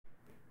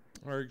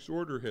Our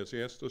exhorter has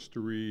asked us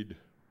to read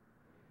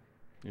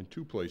in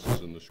two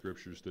places in the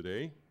scriptures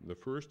today. The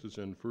first is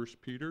in 1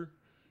 Peter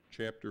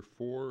chapter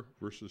 4,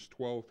 verses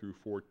 12 through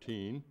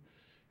 14.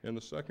 And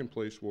the second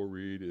place we'll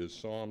read is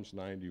Psalms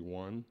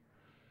 91,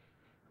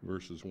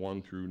 verses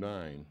 1 through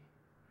 9.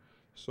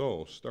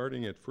 So,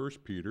 starting at 1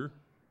 Peter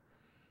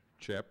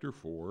chapter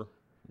 4,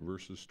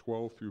 verses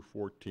 12 through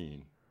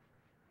 14.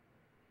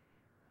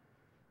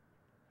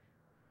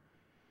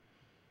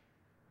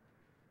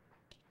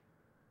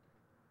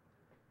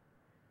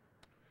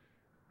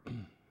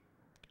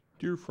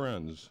 Dear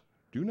friends,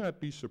 do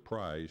not be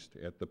surprised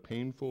at the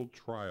painful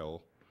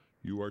trial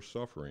you are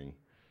suffering,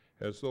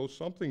 as though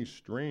something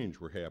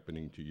strange were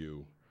happening to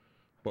you,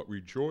 but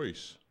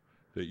rejoice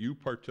that you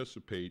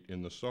participate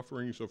in the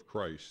sufferings of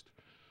Christ,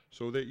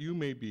 so that you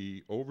may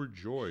be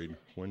overjoyed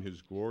when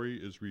his glory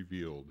is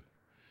revealed.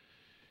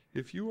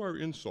 If you are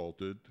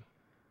insulted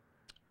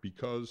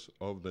because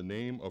of the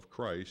name of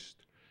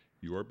Christ,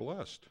 you are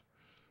blessed,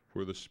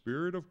 for the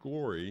Spirit of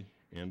glory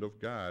and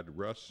of God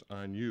rests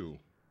on you.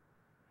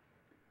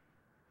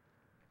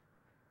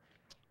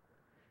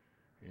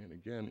 And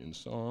again in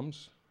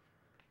Psalms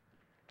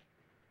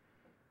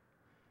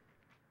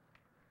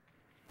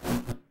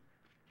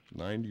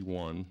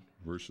 91,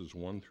 verses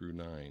 1 through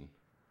 9.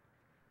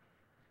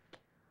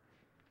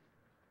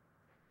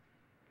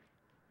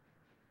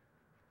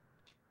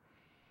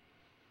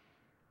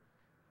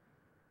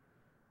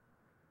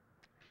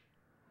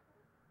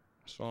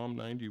 Psalm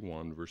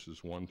 91,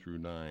 verses 1 through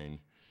 9.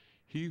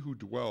 He who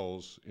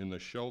dwells in the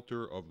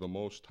shelter of the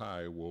Most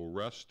High will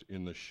rest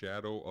in the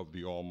shadow of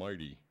the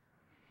Almighty.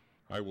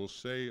 I will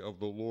say of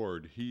the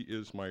Lord, he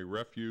is my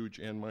refuge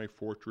and my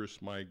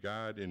fortress, my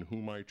God in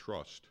whom I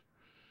trust.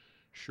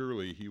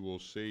 Surely he will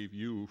save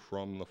you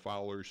from the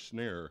fowler's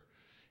snare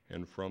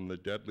and from the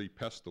deadly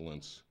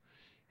pestilence.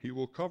 He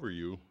will cover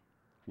you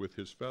with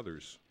his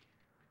feathers,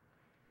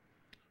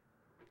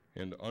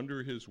 and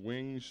under his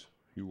wings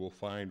you will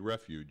find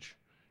refuge.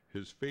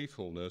 His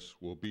faithfulness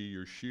will be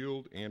your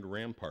shield and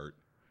rampart.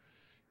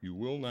 You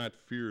will not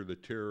fear the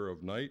terror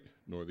of night,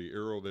 nor the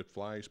arrow that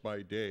flies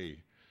by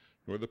day,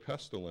 nor the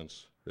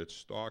pestilence that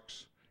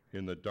stalks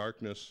in the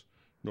darkness,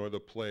 nor the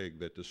plague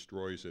that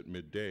destroys at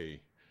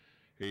midday.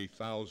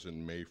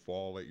 1,000 may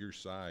fall at your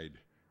side,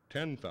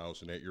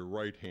 10,000 at your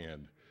right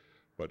hand,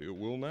 but it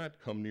will not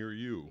come near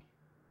you.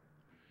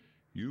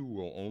 You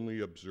will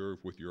only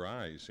observe with your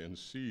eyes and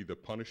see the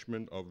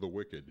punishment of the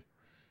wicked.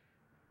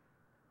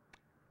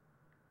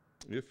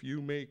 If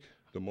you make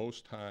the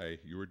Most High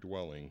your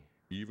dwelling,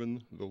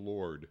 even the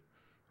Lord,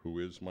 who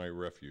is my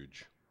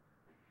refuge.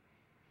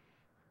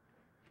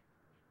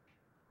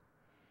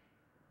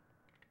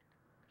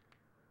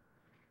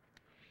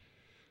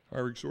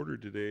 Our exhorter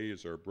today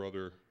is our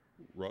brother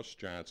Russ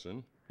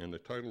Johnson, and the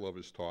title of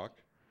his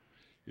talk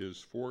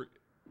is For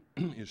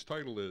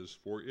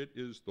it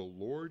is the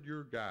Lord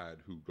your God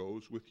who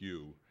goes with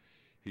you.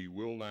 He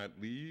will not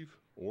leave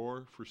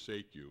or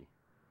forsake you.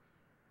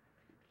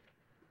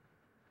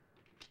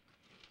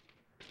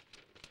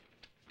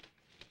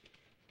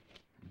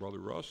 Brother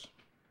Russ.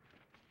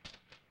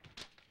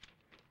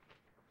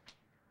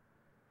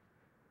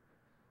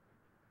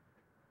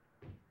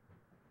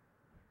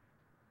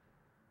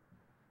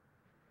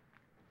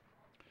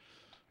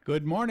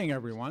 Good morning,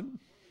 everyone.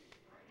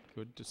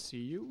 Good to see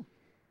you.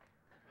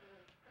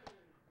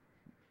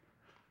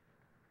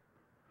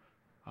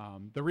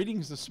 The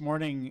readings this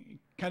morning,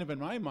 kind of in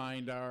my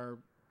mind, are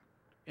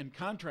in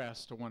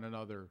contrast to one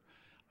another.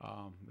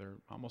 They're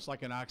almost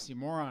like an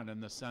oxymoron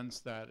in the sense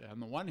that, on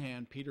the one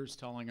hand, Peter's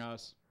telling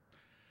us,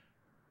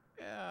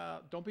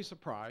 don't be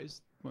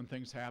surprised when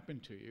things happen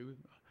to you.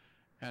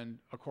 And,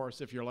 of course,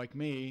 if you're like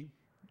me,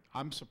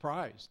 I'm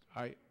surprised.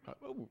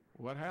 Oh,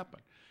 what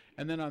happened?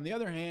 And then on the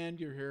other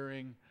hand, you're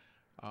hearing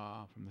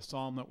from the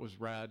psalm that was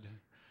read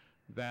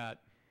that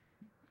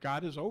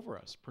God is over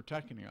us,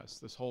 protecting us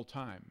this whole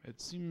time.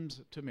 It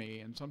seems to me,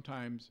 and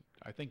sometimes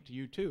I think to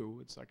you too,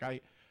 it's like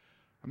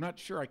I'm not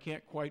sure, I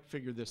can't quite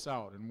figure this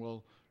out. And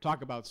we'll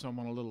talk about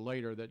someone a little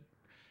later that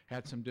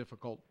had some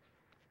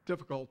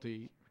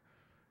difficulty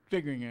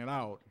figuring it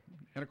out.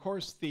 And of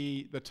course,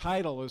 the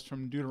title is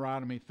from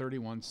Deuteronomy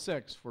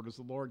 31:6, for it is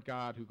the Lord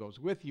God who goes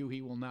with you,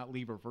 he will not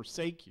leave or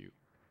forsake you.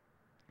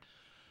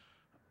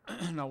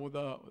 Now,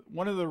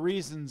 one of the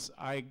reasons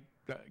I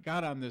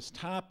got on this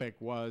topic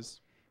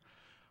was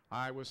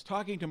I was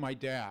talking to my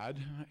dad,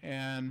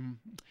 and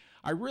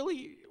I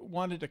really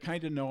wanted to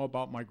kind of know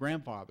about my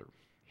grandfather,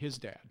 his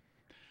dad.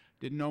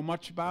 Didn't know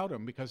much about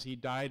him because he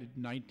died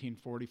in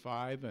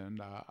 1945,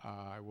 and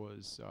I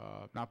was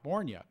not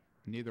born yet.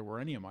 Neither were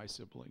any of my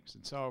siblings.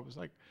 And so I was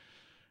like,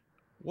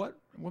 what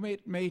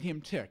made him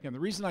tick? And the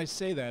reason I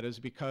say that is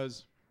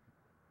because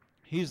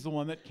he's the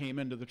one that came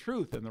into the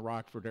truth in the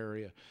Rockford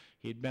area.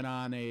 He'd been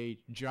on a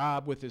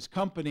job with his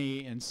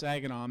company in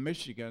Saginaw,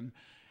 Michigan,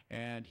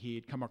 and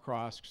he'd come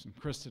across some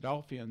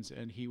Christadelphians,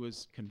 and he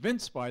was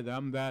convinced by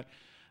them that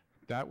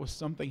that was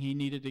something he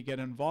needed to get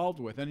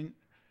involved with. And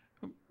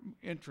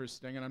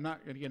interesting, and I'm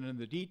not going to get into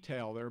the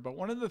detail there, but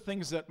one of the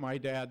things that my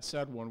dad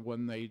said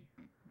when they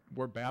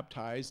were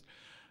baptized,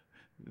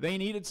 they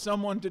needed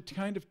someone to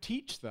kind of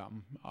teach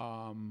them,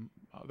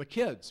 the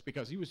kids,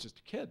 because he was just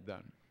a kid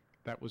then.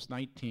 That was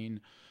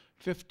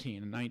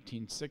 1915 and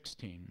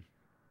 1916.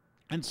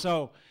 And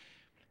so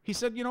he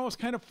said, you know, it's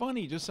kind of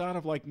funny, just out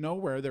of like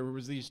nowhere, there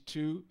was these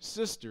two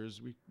sisters.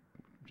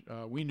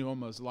 We knew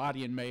them as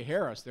Lottie and May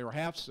Harris. They were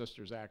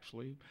half-sisters,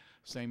 actually,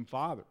 same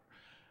father.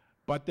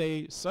 But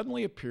they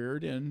suddenly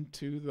appeared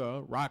into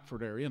the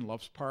Rockford area in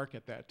Loves Park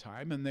at that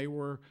time, and they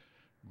were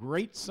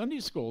great Sunday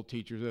school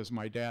teachers, as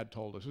my dad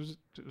told us.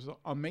 It was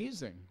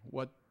amazing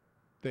what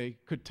they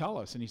could tell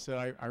us. And he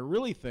said, I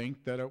really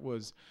think that it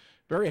was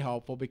very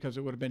helpful, because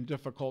it would have been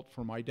difficult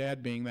for my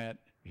dad being that,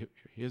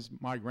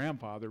 my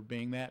grandfather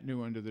being that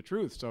new into the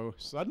truth. So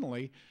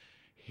suddenly,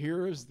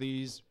 here's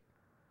these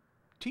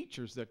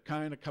teachers that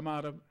kind of come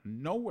out of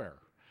nowhere.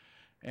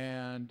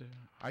 And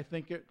I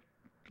think it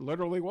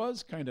literally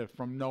was kind of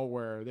from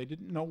nowhere. They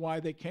didn't know why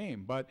they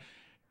came. But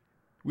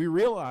he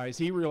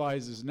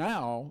realizes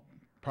now,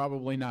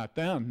 probably not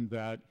then,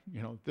 that,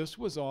 you know, this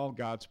was all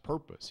God's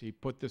purpose. He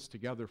put this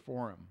together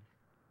for him.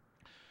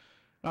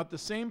 Now, at the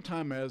same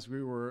time as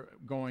we were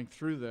going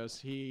through this,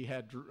 he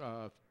had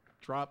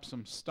dropped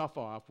some stuff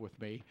off with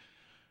me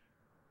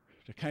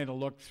to kind of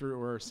look through,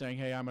 or saying,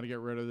 hey, I'm going to get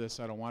rid of this.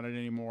 I don't want it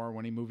anymore,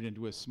 when he moved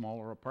into his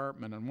smaller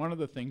apartment. And one of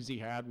the things he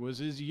had was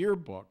his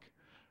yearbook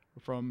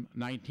from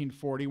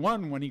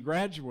 1941 when he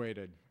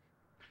graduated.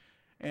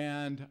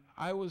 And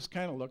I was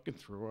kind of looking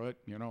through it,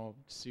 you know,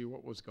 see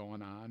what was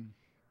going on,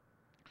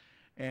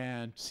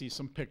 and see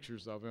some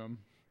pictures of him.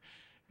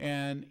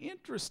 And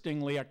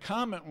interestingly, a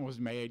comment was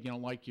made, you know,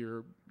 like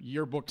your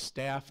yearbook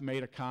staff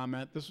made a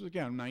comment. This was,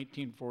 again,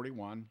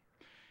 1941.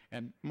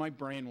 And my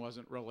brain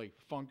wasn't really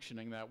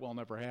functioning that well,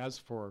 never has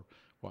for,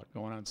 what,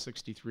 going on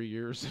 63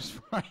 years this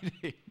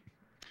Friday.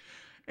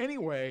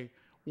 Anyway,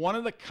 one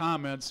of the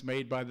comments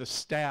made by the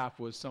staff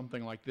was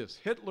something like this: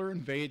 Hitler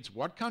invades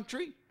what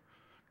country?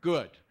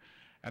 Good.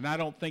 And I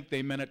don't think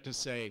they meant it to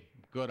say,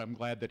 good, I'm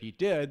glad that he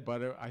did,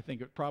 but I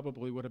think it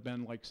probably would have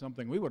been like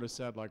something we would have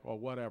said, like, well,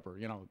 whatever,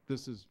 you know,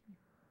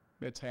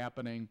 it's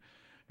happening,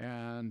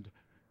 and,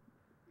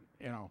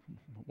 you know,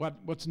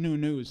 what's new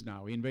news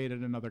now? He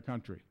invaded another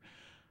country.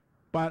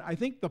 But I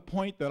think the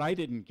point that I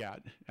didn't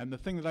get, and the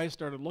thing that I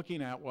started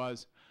looking at,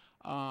 was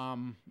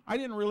I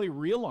didn't really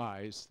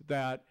realize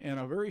that in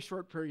a very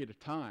short period of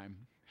time,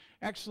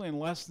 actually in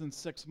less than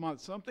 6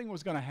 months, something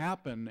was going to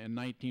happen in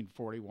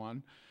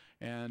 1941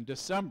 and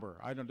December.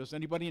 Does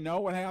anybody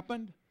know what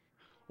happened?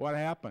 What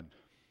happened?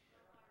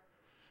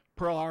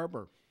 Pearl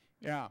Harbor.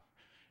 Yeah.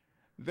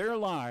 Their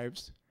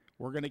lives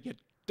were going to get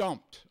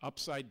dumped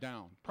upside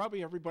down.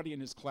 Probably everybody in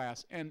his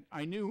class, and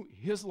I knew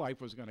his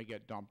life was going to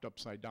get dumped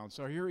upside down.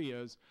 So here he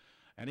is,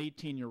 an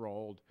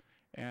 18-year-old,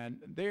 and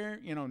they're,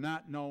 you know,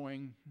 not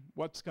knowing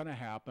what's going to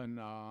happen,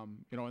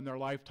 you know, in their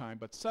lifetime.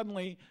 But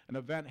suddenly an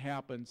event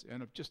happens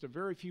in just a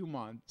very few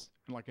months.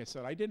 And like I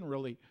said, I didn't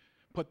really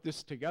put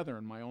this together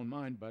in my own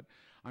mind, but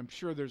I'm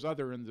sure there's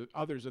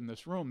others in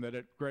this room that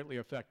it greatly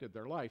affected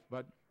their life.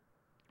 But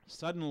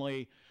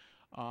suddenly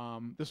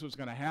this was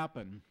going to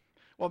happen.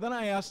 Well, then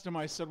I asked him,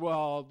 I said,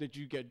 well, did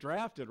you get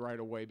drafted right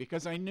away?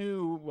 Because I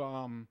knew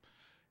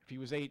if he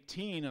was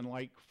 18, and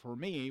like for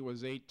me, he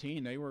was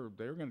 18, they were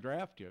going to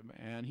draft him.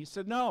 And he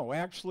said, no,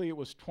 actually it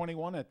was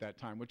 21 at that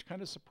time, which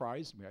kind of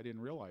surprised me. I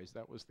didn't realize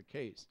that was the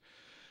case.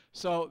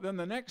 So then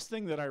the next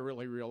thing that I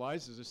really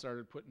realized, as I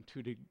started putting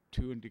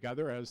two and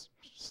together, as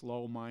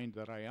slow mind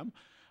that I am,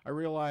 I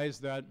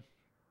realized that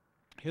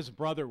his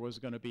brother was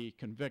going to be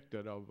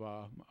convicted of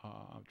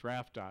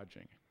draft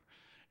dodging.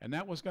 And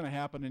that was going to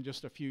happen in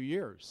just a few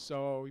years.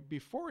 So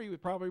before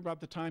probably about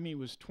the time he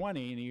was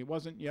 20, and he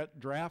wasn't yet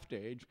draft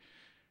age,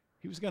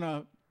 he was going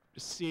to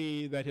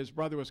see that his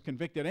brother was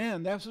convicted,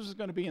 and that was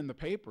going to be in the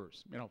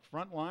papers, you know,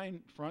 front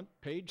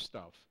page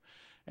stuff.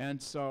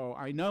 And so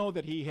I know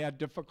that he had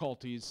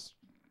difficulties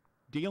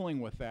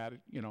dealing with that.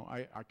 You know,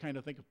 I kind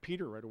of think of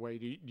Peter right away.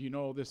 Do you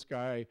know this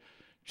guy,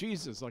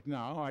 Jesus? Like,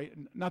 no,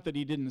 not that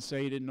he didn't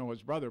say he didn't know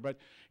his brother, but,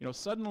 you know,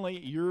 suddenly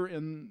you're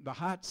in the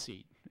hot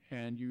seat,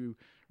 and you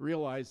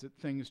realize that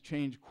things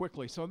change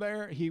quickly. So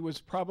there, he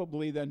was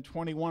probably then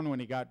 21 when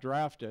he got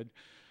drafted.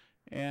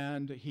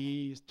 And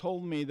he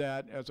told me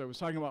that, as I was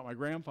talking about my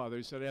grandfather,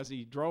 he said as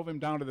he drove him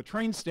down to the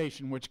train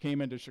station, which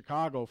came into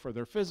Chicago for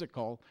their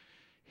physical,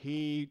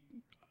 he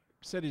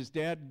said his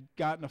dad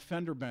got in a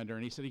fender bender,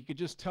 and he said he could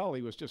just tell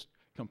he was just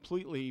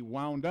completely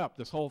wound up.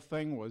 This whole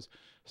thing was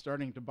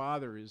starting to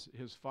bother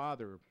his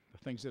father, the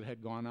things that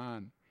had gone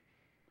on.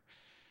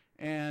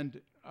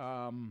 And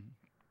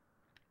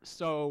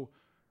so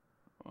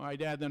my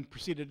dad then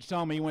proceeded to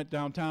tell me, he went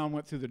downtown,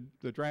 went through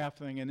the draft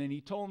thing, and then he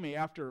told me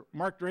after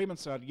Mark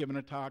Drabenstein had given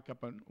a talk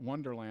up in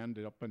Wonderland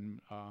up in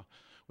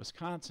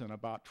Wisconsin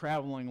about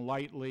traveling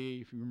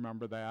lightly, if you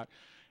remember that.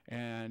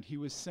 And he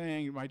was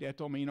saying, my dad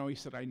told me, you know, he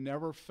said, I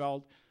never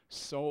felt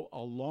so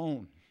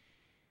alone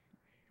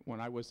when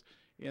I was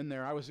in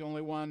there. I was the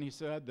only one, he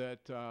said,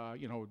 that,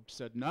 you know,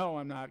 said, no,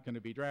 I'm not going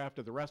to be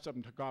drafted. The rest of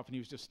them took off, and he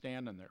was just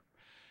standing there.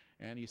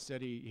 And he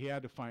said he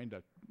had to find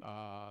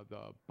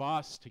the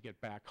bus to get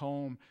back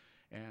home,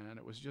 and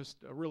it was just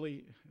a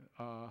really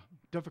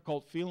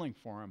difficult feeling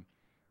for him.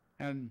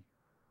 And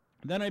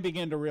then I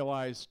began to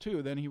realize,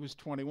 too, then he was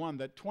 21,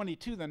 that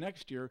 22 the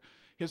next year,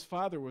 his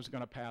father was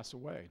going to pass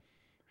away.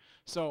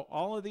 So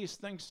all of these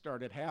things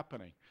started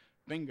happening.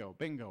 Bingo,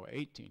 bingo,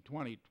 18,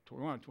 20,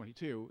 21,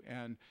 22,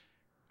 and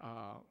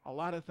a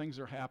lot of things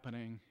are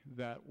happening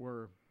that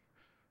were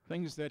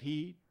things that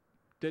he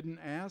didn't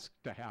ask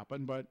to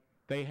happen, but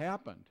they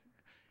happened.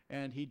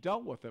 And he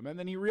dealt with them. And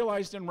then he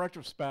realized in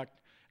retrospect,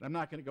 and I'm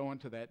not going to go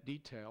into that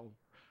detail,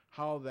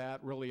 how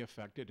that really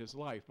affected his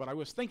life. But I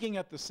was thinking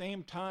at the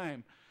same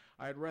time,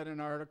 I had read an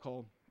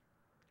article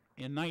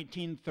in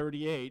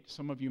 1938,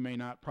 some of you may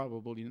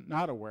probably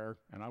not aware,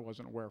 and I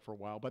wasn't aware for a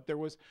while, but there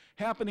was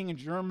happening in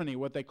Germany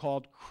what they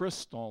called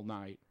Crystal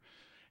Night.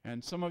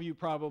 And some of you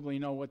probably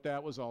know what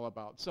that was all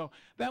about. So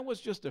that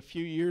was just a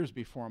few years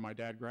before my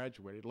dad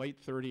graduated, late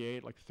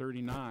 38, like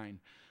 39.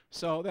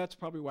 So that's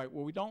probably why,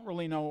 well, we don't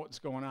really know what's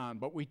going on,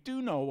 but we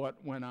do know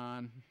what went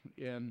on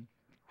in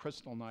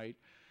Crystal Night.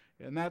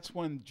 And that's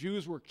when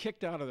Jews were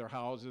kicked out of their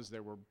houses. They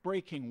were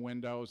breaking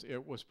windows.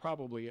 It was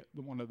probably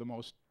one of the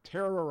most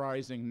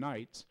terrorizing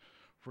nights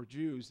for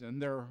Jews in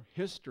their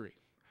history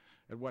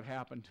and what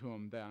happened to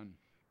them then.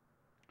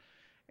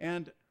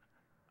 And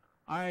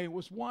I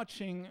was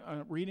watching,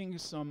 reading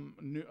some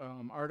new,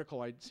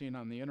 article I'd seen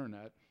on the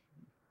internet.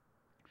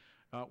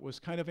 It was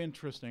kind of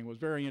interesting. It was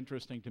very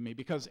interesting to me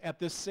because at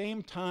the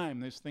same time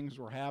these things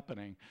were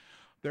happening,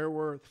 there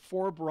were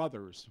 4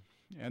 brothers,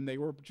 and they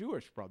were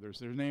Jewish brothers.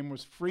 Their name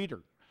was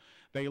Frieder.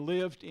 They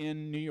lived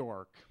in New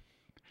York,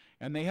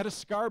 and they had a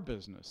cigar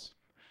business.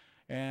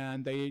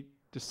 And they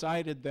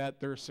decided that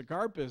their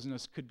cigar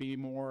business could be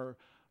more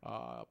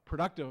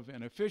productive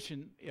and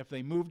efficient if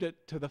they moved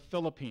it to the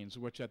Philippines,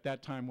 which at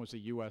that time was a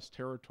U.S.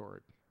 territory.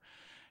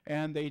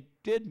 And they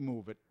did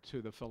move it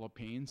to the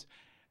Philippines.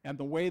 And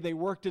the way they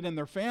worked it in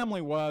their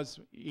family was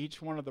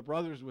each one of the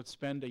brothers would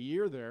spend a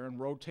year there and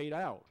rotate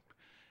out.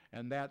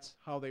 And that's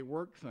how they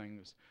worked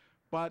things.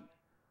 But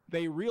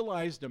they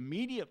realized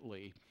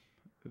immediately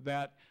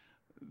that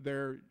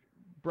their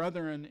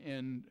brethren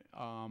in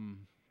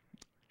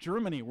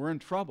Germany were in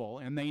trouble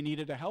and they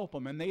needed to help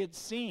them. And they had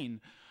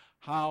seen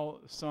how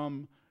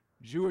some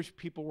Jewish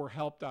people were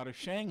helped out of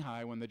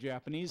Shanghai when the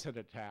Japanese had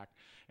attacked,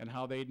 and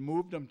how they'd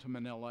moved them to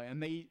Manila.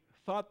 And they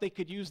thought they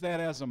could use that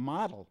as a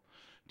model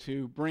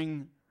to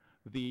bring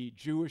the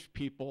Jewish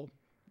people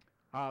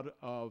out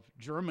of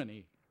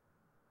Germany.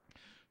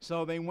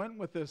 So they went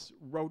with this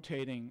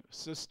rotating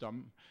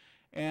system,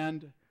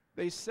 and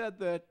they said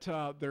that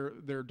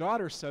their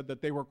daughter said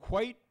that they were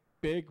quite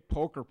big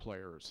poker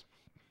players.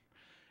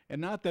 And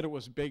not that it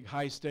was big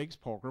high-stakes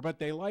poker, but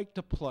they liked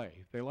to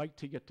play. They liked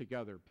to get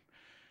together.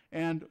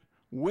 And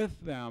with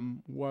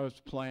them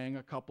was playing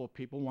a couple of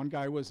people. One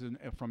guy was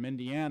from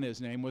Indiana. His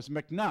name was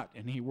McNutt,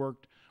 and he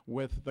worked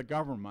with the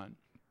government.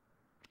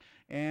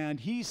 And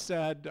he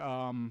said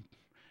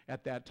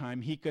at that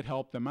time he could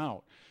help them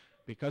out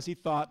because he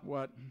thought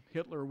what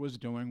Hitler was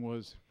doing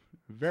was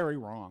very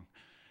wrong.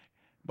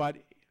 But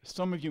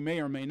some of you may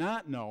or may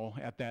not know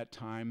at that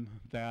time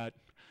that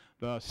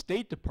the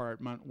State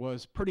Department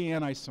was pretty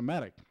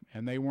anti-Semitic,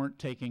 and they weren't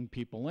taking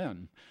people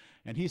in.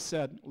 And he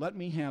said, let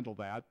me handle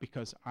that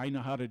because I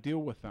know how to deal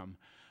with them.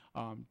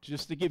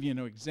 Just to give you an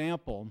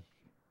example,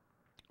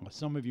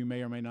 some of you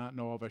may or may not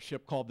know of a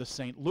ship called the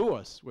St.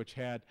 Louis, which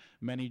had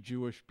many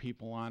Jewish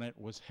people on it,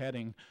 was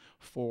heading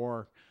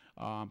for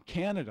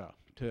Canada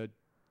to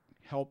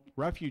help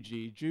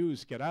refugee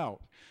Jews get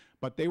out.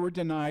 But they were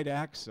denied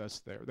access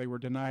there. They were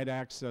denied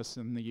access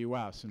in the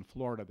U.S., in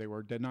Florida. They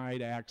were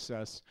denied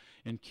access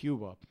in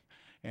Cuba.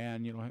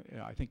 And, you know,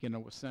 I think in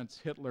a sense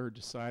Hitler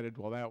decided,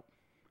 well, that,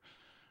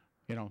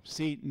 you know,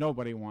 see,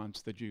 nobody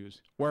wants the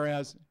Jews.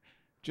 Whereas,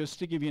 just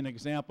to give you an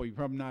example, you've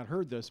probably not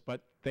heard this,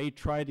 but they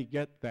tried to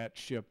get that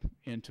ship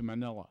into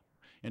Manila,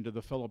 into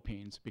the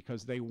Philippines,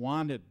 because they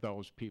wanted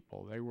those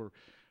people. They were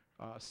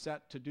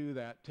set to do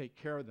that, take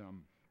care of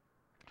them.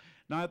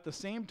 Now, at the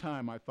same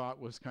time, I thought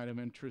was kind of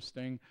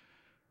interesting,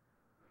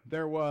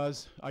 there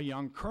was a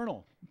young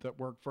colonel that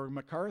worked for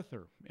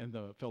MacArthur in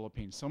the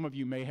Philippines. Some of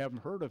you may have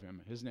heard of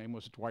him. His name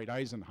was Dwight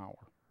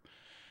Eisenhower.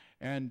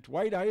 And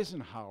Dwight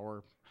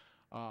Eisenhower,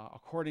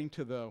 according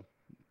to the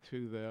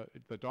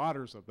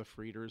daughters of the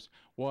Frieders,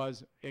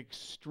 was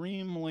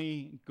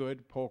extremely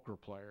good poker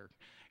player,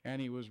 and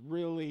he was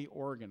really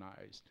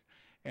organized.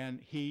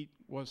 And he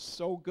was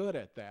so good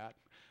at that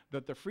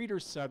that the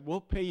Frieders said, we'll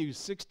pay you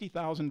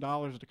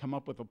 $60,000 to come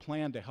up with a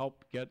plan to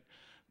help get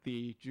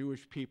the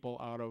Jewish people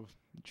out of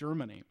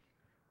Germany.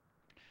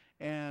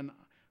 And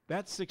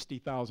that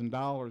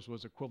 $60,000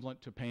 was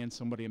equivalent to paying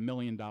somebody $1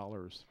 million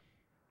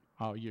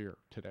a year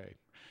today.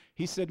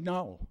 He said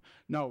no,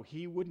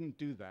 he wouldn't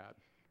do that.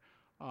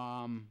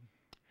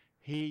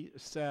 He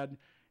said,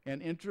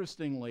 and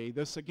interestingly,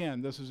 this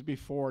was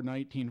before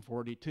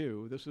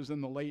 1942, this was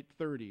in the late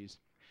 30s,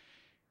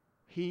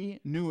 he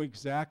knew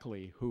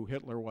exactly who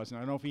Hitler was. And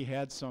I don't know if he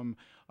had some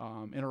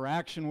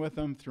interaction with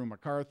him through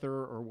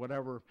MacArthur or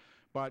whatever,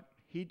 but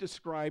he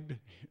described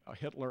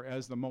Hitler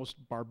as the most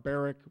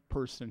barbaric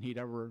person he'd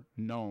ever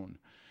known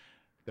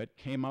that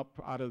came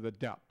up out of the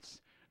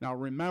depths. Now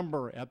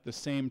remember, at the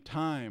same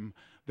time,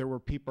 there were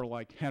people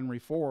like Henry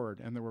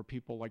Ford and there were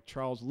people like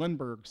Charles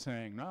Lindbergh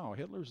saying, no,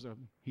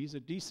 he's a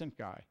decent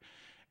guy.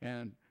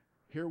 And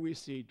here we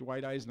see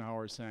Dwight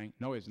Eisenhower saying,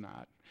 no, he's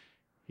not.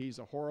 He's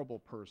a horrible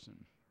person.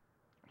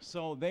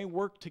 So they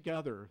worked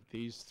together,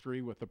 these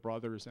three with the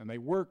brothers, and they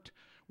worked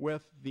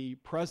with the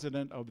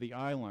president of the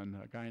island,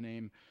 a guy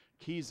named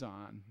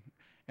Kazan,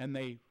 and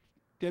they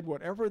did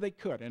whatever they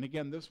could. And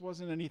again, this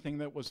wasn't anything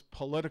that was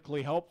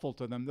politically helpful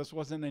to them. This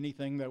wasn't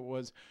anything that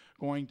was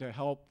going to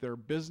help their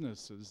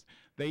businesses.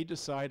 They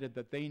decided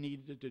that they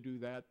needed to do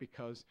that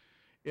because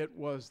it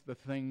was the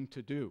thing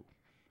to do.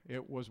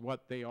 It was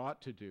what they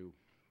ought to do.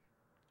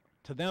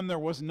 To them, there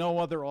was no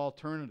other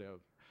alternative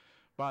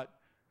but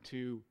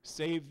to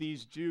save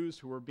these Jews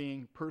who were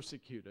being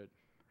persecuted.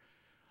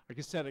 Like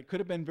I said, it could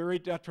have been very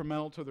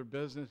detrimental to their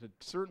business. It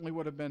certainly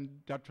would have been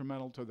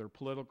detrimental to their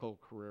political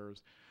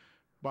careers.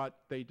 But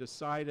they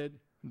decided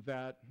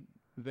that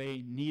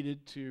they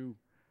needed to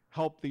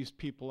help these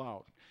people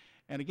out.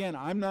 And again,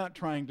 I'm not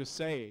trying to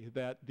say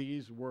that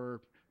these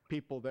were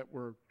people that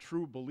were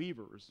true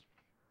believers.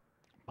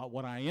 But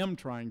what I am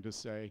trying to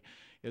say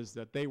is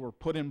that they were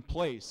put in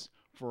place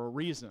for a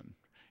reason.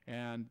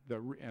 And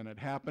it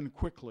happened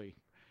quickly.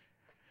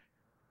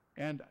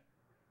 And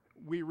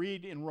we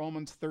read in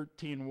Romans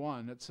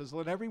 13:1, it says,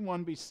 let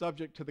everyone be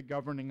subject to the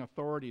governing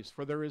authorities,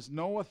 for there is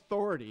no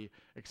authority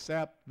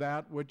except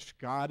that which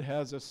God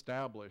has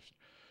established.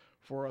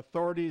 For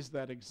authorities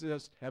that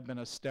exist have been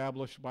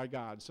established by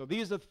God. So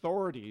these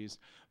authorities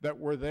that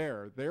were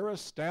there, they're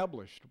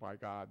established by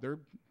God. They're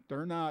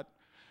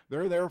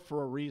there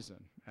for a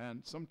reason.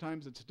 And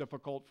sometimes it's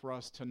difficult for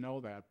us to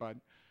know that, but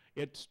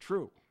it's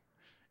true.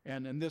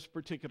 And in this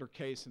particular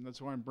case, and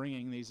that's why I'm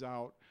bringing these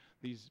out,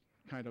 these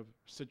kind of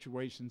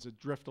situations that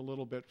drift a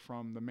little bit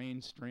from the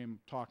mainstream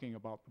talking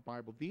about the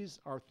Bible. These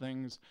are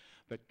things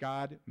that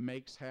God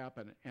makes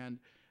happen, and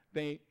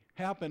they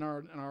happen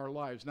in our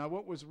lives. Now,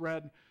 what was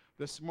read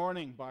this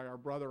morning by our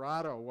brother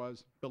Otto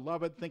was,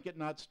 beloved, think it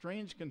not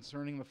strange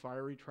concerning the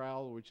fiery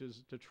trial which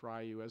is to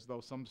try you, as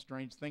though some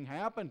strange thing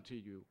happened to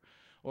you.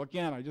 Well,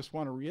 again, I just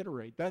want to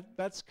reiterate,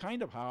 that's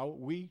kind of how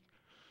we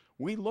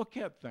look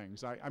at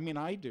things. I mean,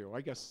 I do.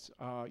 I guess,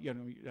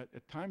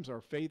 at times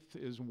our faith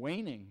is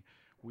waning.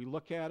 We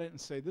look at it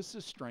and say, this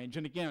is strange.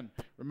 And again,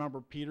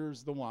 remember,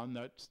 Peter's the one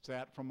that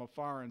sat from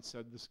afar and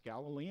said, this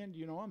Galilean, do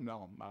you know him?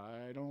 No,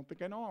 I don't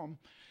think I know him.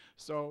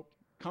 So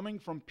coming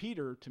from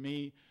Peter, to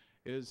me,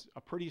 is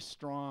a pretty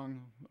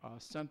strong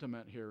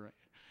sentiment here.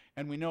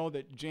 And we know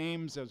that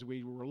James, as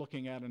we were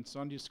looking at in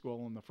Sunday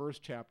school in the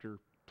first chapter,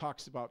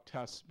 talks about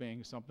tests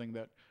being something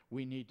that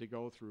we need to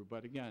go through.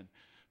 But again,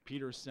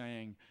 Peter's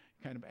saying,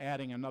 kind of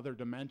adding another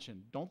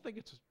dimension. Don't think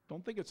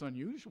it's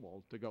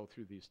unusual to go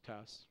through these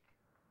tests,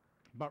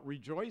 but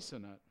rejoice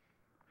in it.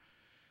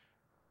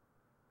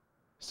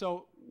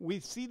 So we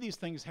see these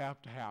things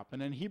have to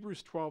happen. And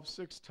Hebrews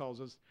 12:6 tells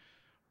us,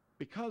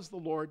 because the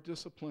Lord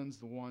disciplines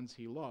the ones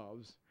he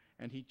loves,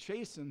 and he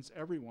chastens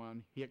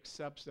everyone he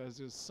accepts as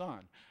his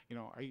son. You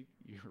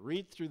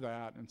read through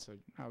that and say,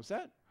 now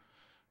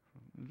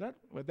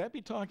would that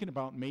be talking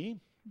about me?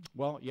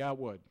 Well, yeah, it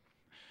would.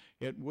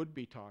 It would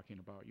be talking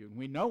about you. And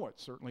we know it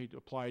certainly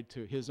applied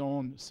to his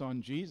own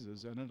son,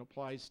 Jesus, and it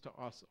applies to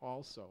us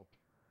also.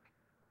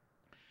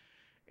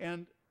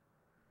 And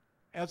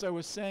as I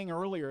was saying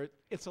earlier,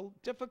 it's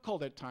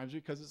difficult at times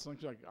because it's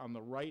like on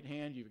the right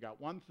hand, you've got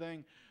one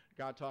thing,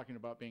 God talking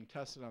about being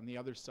tested. On the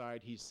other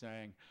side, he's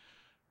saying,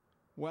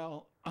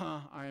 well,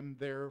 I'm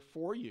there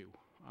for you.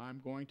 I'm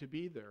going to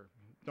be there.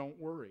 Don't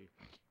worry.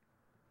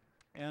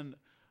 And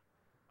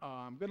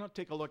I'm going to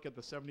take a look at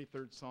the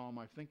 73rd Psalm.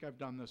 I think I've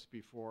done this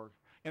before.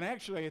 And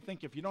actually, I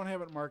think if you don't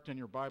have it marked in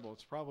your Bible,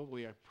 it's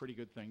probably a pretty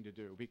good thing to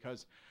do,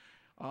 because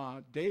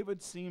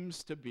David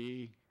seems to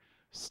be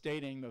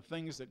stating the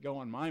things that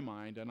go in my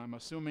mind, and I'm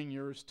assuming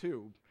yours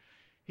too.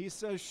 He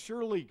says,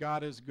 surely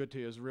God is good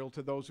to Israel,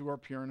 to those who are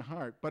pure in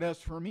heart. But as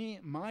for me,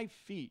 my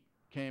feet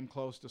came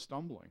close to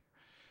stumbling.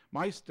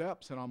 My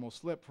steps had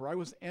almost slipped, for I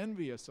was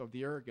envious of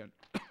the arrogant.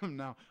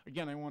 Now,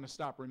 again, I want to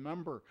stop.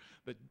 Remember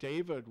that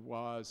David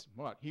was,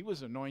 what? He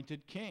was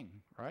anointed king,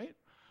 right?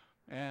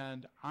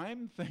 And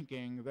I'm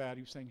thinking that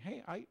he was saying,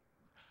 hey,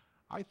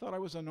 I thought I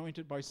was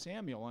anointed by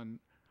Samuel, and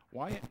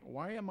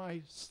why am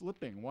I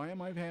slipping? Why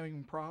am I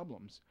having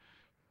problems?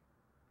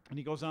 And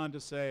he goes on to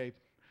say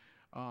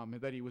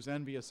that he was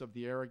envious of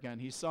the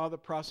arrogant. He saw the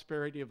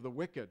prosperity of the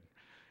wicked.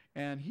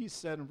 And he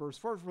said in verse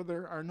 4, for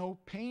there are no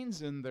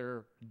pains in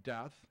their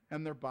death,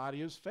 and their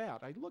body is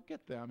fat. I look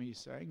at them, he's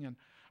saying, and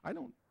I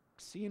don't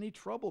see any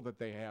trouble that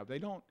they have. They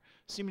don't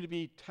seem to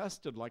be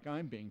tested like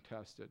I'm being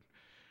tested,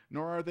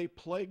 nor are they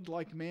plagued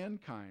like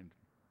mankind.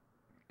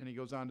 And he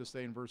goes on to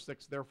say in verse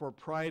 6, therefore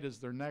pride is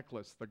their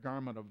necklace, the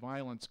garment of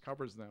violence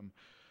covers them.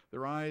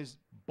 Their eyes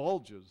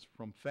bulges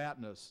from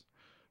fatness.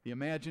 The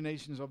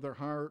imaginations of their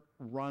heart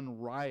run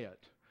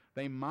riot.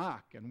 They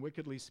mock and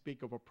wickedly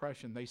speak of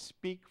oppression. They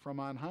speak from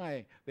on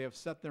high. They have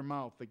set their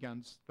mouth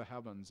against the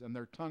heavens, and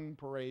their tongue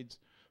parades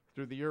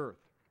through the earth.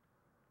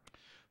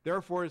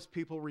 Therefore his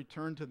people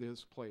return to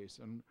this place,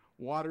 and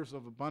waters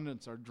of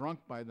abundance are drunk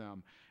by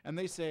them. And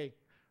they say,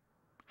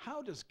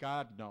 how does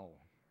God know?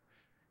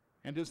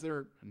 And is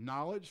there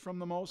knowledge from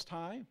the Most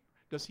High?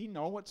 Does he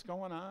know what's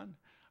going on?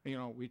 You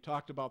know, we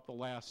talked about the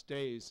last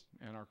days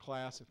in our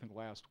class, I think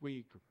last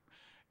week,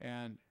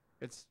 and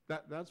that's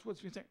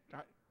what's been saying.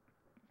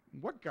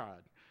 What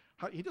God?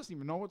 He doesn't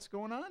even know what's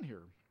going on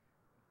here.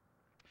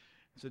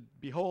 He said,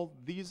 behold,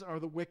 these are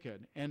the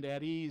wicked, and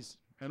at ease,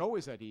 and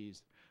always at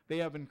ease. They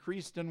have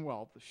increased in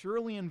wealth.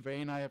 Surely in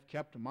vain I have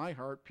kept my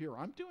heart pure.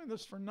 I'm doing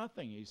this for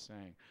nothing, he's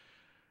saying.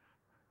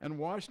 And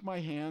washed my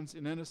hands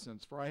in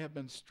innocence, for I have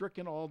been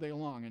stricken all day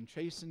long and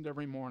chastened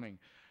every morning.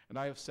 And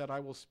I have said, I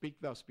will speak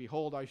thus.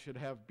 Behold, I should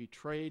have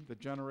betrayed the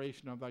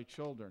generation of thy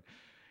children.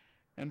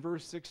 And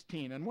verse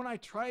 16, and when I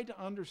tried to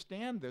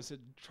understand this, it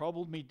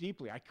troubled me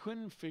deeply. I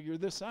couldn't figure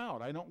this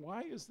out.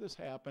 Why is this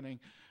happening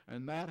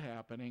and that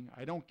happening?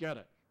 I don't get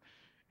it.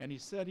 And he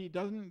said he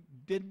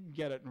didn't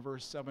get it in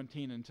verse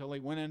 17 until he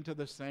went into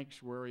the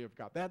sanctuary of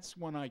God. That's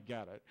when I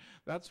get it.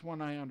 That's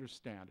when I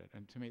understand it.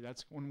 And to me,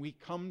 that's when we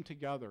come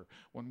together,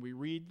 when we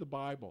read the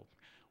Bible.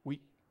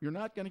 You're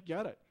not going to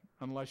get it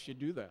unless you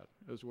do that,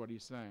 is what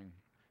he's saying.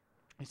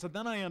 He said,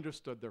 then I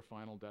understood their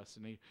final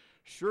destiny.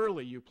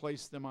 Surely you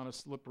placed them on a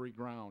slippery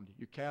ground.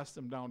 You cast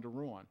them down to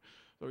ruin.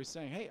 So he's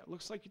saying, hey, it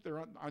looks like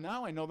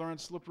now I know they're on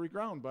slippery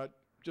ground, but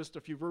just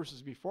a few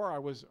verses before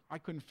I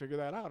couldn't figure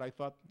that out. I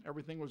thought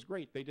everything was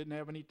great. They didn't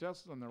have any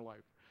tests in their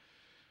life.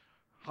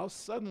 How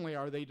suddenly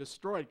are they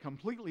destroyed,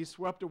 completely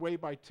swept away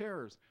by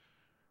terrors?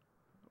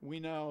 We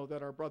know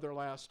that our brother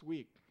last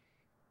week,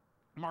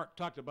 Mark,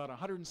 talked about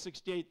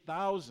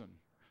 168,000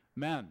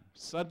 men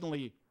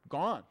suddenly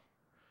gone,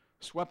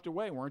 swept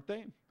away, weren't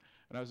they?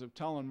 And as I was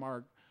telling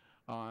Mark,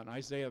 in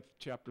Isaiah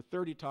chapter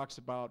 30 talks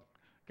about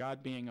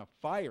God being a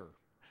fire,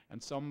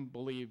 and some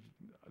believe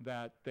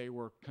that they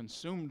were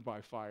consumed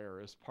by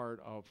fire as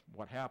part of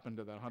what happened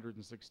to that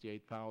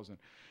 168,000.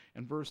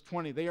 In verse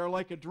 20, they are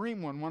like a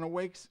dream when one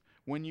awakes.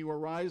 When you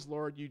arise,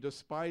 Lord, you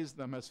despise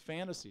them as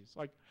fantasies.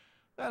 Like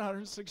that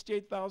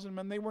 168,000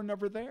 men, they were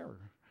never there.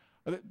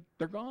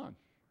 They're gone.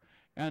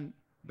 And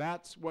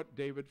that's what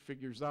David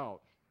figures out.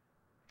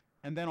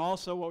 And then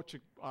also what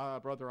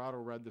Brother Otto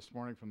read this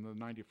morning from the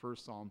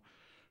 91st Psalm,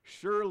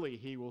 surely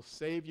he will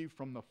save you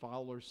from the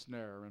fowler's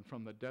snare and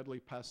from the deadly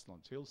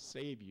pestilence. He'll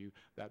save you,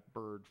 that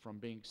bird, from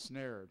being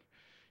snared.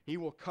 He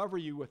will cover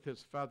you with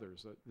his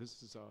feathers.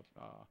 This is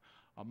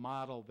a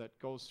model that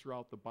goes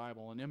throughout the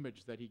Bible, an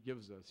image that he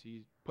gives us.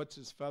 He puts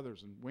his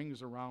feathers and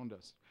wings around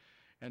us,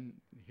 and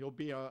he'll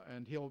be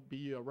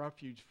a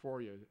refuge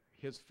for you.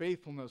 His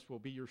faithfulness will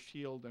be your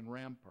shield and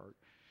rampart.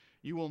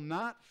 You will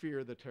not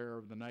fear the terror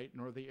of the night,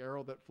 nor the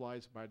arrow that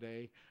flies by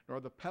day, nor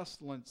the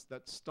pestilence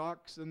that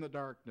stalks in the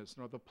darkness,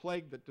 nor the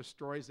plague that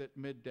destroys at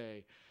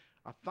midday.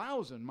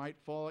 1,000 might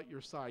fall at your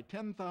side,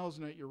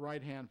 10,000 at your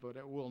right hand, but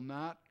it will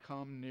not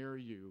come near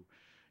you.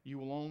 You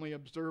will only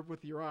observe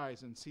with your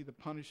eyes and see the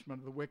punishment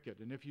of the wicked.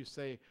 And if you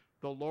say,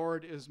 the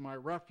Lord is my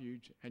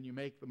refuge, and you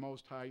make the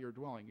Most High your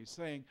dwelling. He's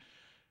saying,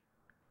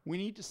 we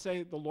need to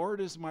say, the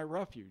Lord is my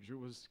refuge. It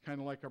was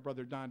kind of like our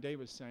brother Don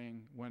Davis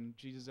saying when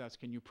Jesus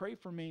asked, can you pray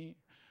for me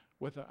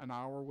with an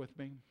hour with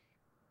me?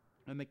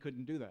 And they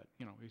couldn't do that.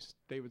 You know,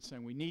 David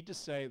saying, we need to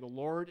say, the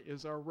Lord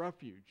is our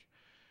refuge,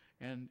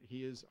 and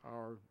he is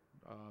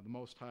the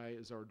Most High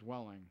is our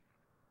dwelling.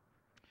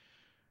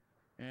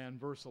 And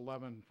verse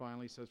 11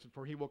 finally says,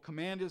 for he will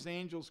command his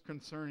angels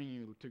concerning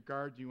you to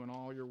guard you in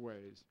all your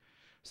ways.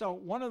 So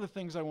one of the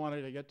things I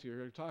wanted to get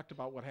to, I talked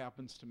about what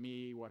happens to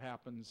me, what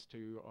happens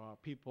to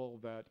people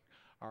that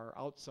are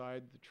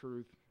outside the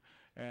truth.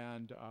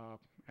 And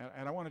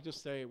I want to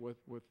just say with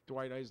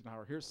Dwight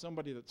Eisenhower, here's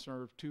somebody that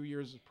served 2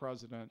 years as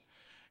president,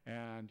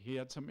 and he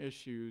had some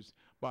issues,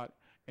 but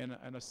in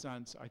a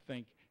sense, I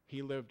think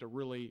he lived a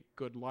really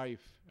good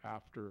life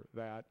after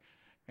that.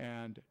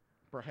 And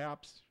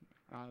perhaps,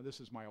 this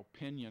is my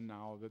opinion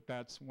now,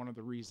 that's one of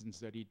the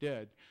reasons that he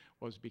did,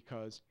 was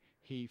because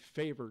he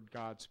favored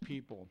God's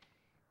people.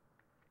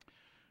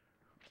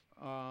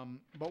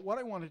 But what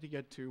I wanted to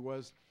get to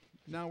was,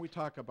 now we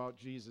talk about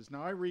Jesus.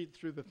 Now I read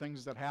through the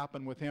things that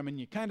happen with him, and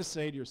you kind of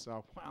say to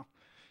yourself, wow,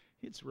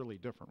 it's really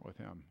different with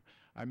him.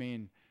 I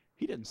mean,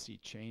 he didn't see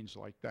change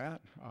like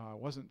that. It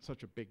wasn't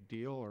such a big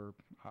deal, or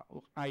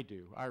I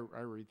do. I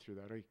read through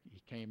that.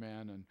 He came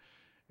in, and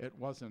it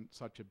wasn't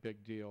such a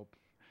big deal.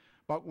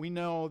 But we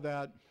know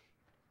that,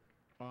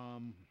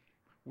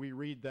 we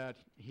read that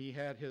he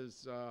had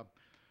his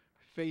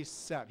face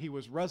set. He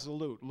was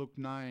resolute. Luke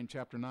 9,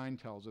 chapter 9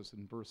 tells us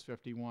in verse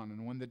 51.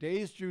 And when the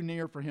days drew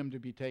near for him to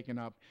be taken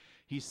up,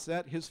 he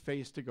set his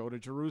face to go to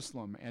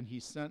Jerusalem, and he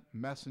sent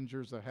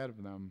messengers ahead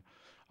of them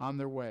on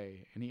their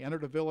way. And he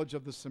entered a village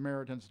of the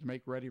Samaritans to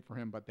make ready for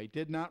him, but they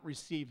did not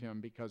receive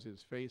him because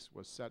his face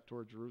was set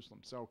toward Jerusalem.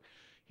 So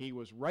he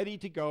was ready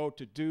to go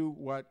to do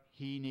what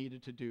he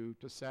needed to do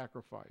to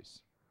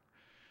sacrifice.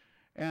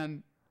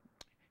 And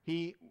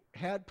He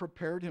had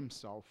prepared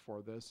himself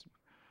for this.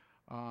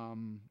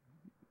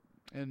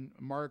 In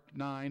Mark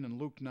 9 and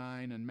Luke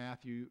 9 and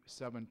Matthew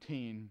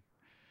 17,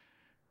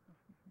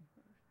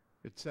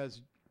 it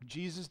says,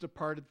 Jesus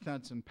departed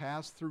thence and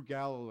passed through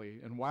Galilee.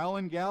 And while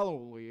in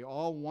Galilee,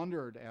 all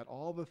wondered at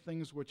all the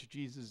things which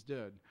Jesus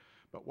did.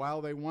 But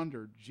while they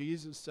wondered,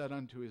 Jesus said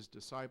unto his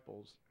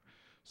disciples,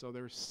 so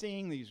they're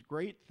seeing these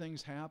great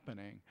things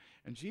happening.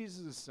 And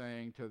Jesus is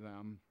saying to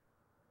them,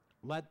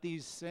 let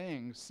these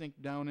sayings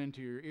sink down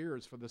into your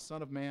ears, for the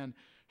Son of Man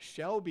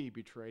shall be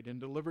betrayed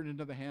and delivered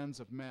into the hands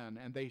of men,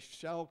 and they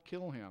shall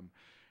kill him.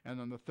 And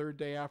on the third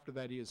day after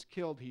that he is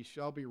killed, he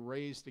shall be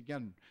raised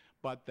again.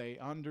 But they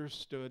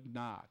understood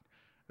not.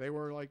 They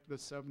were like the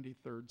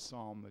 73rd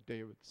Psalm that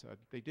David said.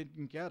 They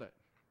didn't get it.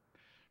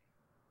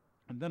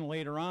 And then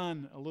later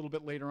on, a little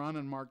bit later on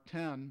in Mark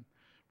 10,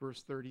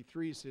 verse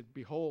 33 said,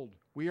 behold,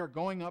 we are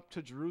going up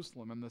to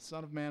Jerusalem, and the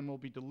Son of Man will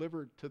be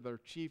delivered to the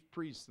chief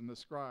priests and the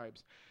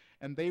scribes,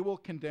 and they will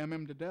condemn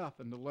him to death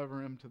and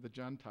deliver him to the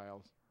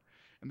Gentiles.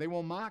 And they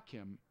will mock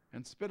him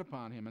and spit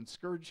upon him and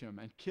scourge him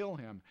and kill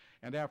him,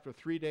 and after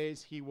 3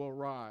 days he will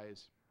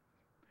rise.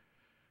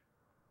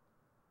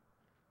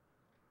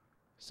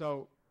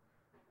 So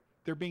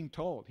they're being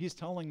told. He's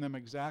telling them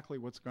exactly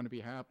what's going to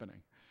be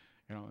happening.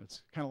 You know,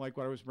 it's kind of like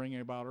what I was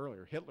bringing about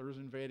earlier. Hitler's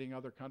invading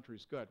other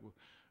countries. Good. Well,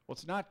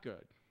 it's not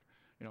good.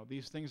 You know,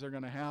 these things are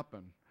going to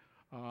happen.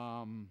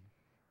 And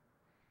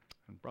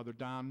Brother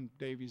Don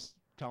Davies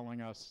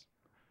telling us,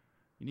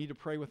 you need to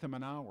pray with him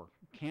an hour.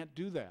 Can't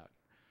do that.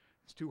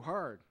 It's too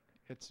hard.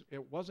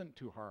 It wasn't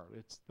too hard.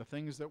 It's the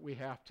things that we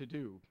have to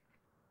do.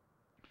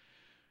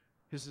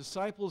 His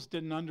disciples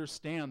didn't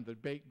understand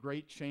the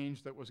great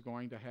change that was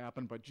going to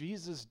happen, but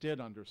Jesus did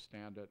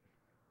understand it.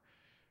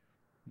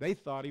 They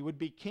thought he would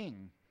be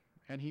king,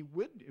 and he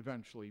would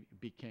eventually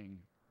be king,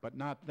 but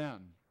not then.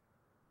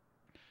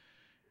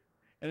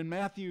 And in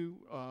Matthew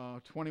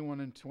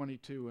 21 and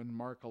 22 and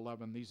Mark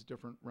 11, these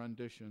different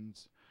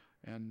renditions,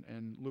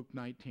 and Luke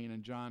 19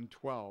 and John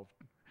 12.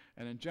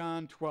 And in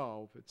John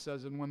 12, it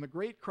says, and when the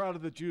great crowd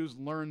of the Jews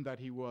learned that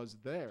he was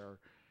there,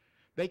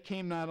 they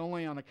came not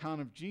only on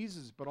account of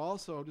Jesus, but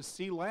also to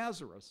see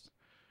Lazarus,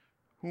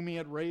 whom he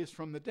had raised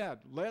from the dead.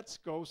 Let's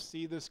go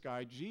see this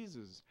guy,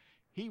 Jesus.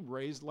 He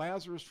raised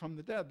Lazarus from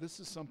the dead. This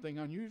is something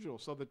unusual.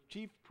 So the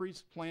chief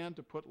priests planned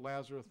to put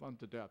Lazarus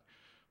unto death.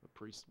 The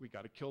priest, we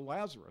got to kill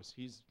Lazarus.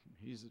 He's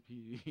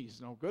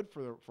no good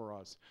for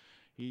us.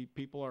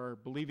 People are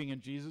believing in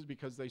Jesus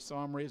because they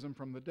saw him raise him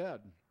from the dead.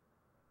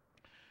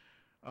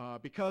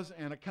 Because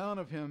on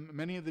account of him,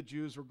 many of the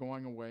Jews were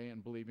going away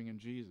and believing in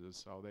Jesus.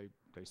 So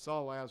they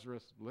saw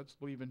Lazarus, let's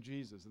believe in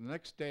Jesus. And the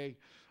next day,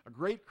 a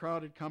great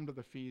crowd had come to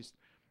the feast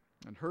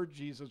and heard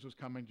Jesus was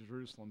coming to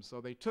Jerusalem.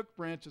 So they took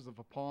branches of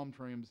palm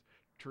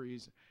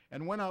trees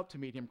and went out to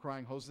meet him,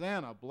 crying,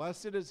 Hosanna,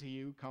 blessed is he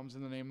who comes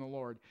in the name of the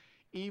Lord,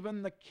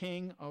 even the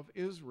King of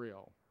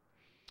Israel.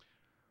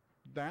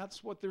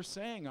 That's what they're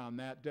saying on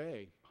that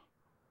day.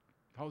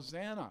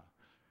 Hosanna,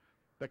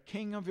 the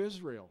King of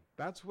Israel.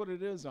 That's what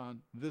it is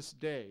on this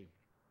day.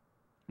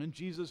 And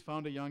Jesus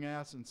found a young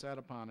ass and sat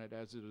upon it,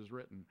 as it is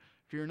written,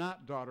 fear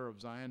not, daughter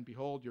of Zion,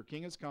 behold, your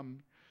king is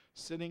come,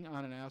 sitting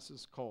on an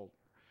ass's colt.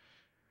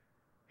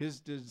 His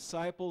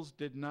disciples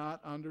did not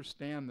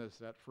understand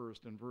this at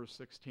first in verse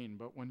 16,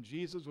 but when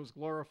Jesus was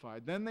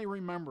glorified, then they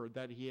remembered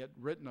that he had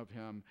written of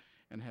him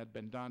and had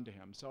been done to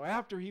him. So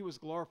after he was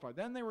glorified,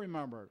 then they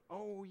remembered,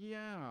 oh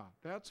yeah,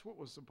 that's what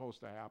was supposed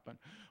to happen.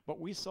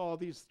 But we saw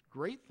these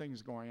great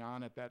things going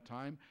on at that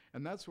time,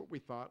 and that's what we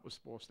thought was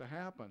supposed to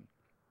happen.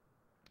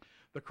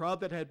 The crowd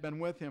that had been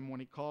with him when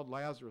he called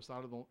Lazarus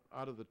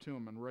out of the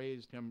tomb and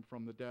raised him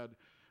from the dead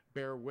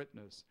bear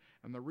witness.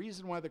 And the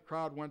reason why the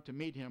crowd went to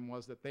meet him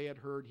was that they had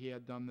heard he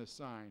had done this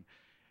sign.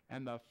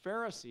 And the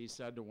Pharisees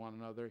said to one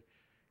another,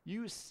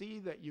 you see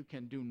that you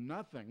can do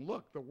nothing.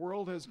 Look, the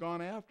world has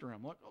gone after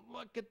him.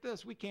 Look at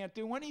this. We can't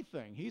do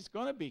anything. He's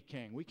going to be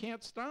king. We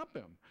can't stop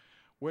him.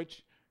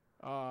 Which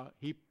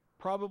he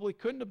probably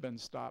couldn't have been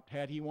stopped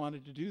had he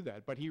wanted to do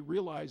that. But he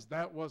realized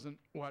that wasn't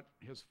what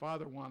his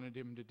father wanted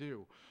him to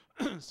do.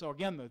 So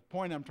again, the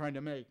point I'm trying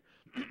to make,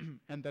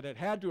 and that it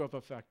had to have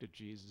affected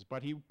Jesus,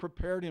 but he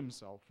prepared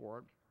himself for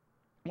it,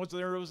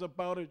 was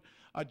about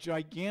a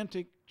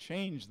gigantic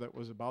change that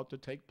was about to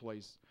take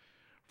place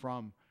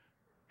from,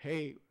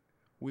 hey,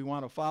 we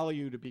want to follow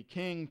you to be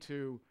king,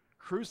 to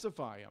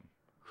crucify him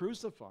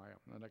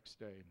the next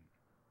day.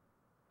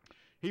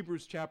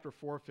 Hebrews chapter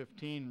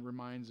 4:15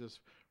 reminds us,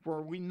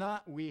 for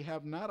we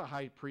have not a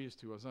high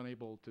priest who is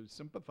unable to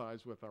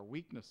sympathize with our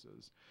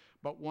weaknesses,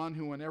 but one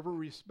who in every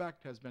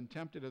respect has been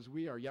tempted as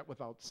we are, yet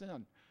without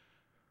sin.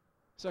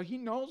 So he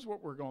knows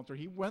what we're going through.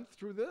 He went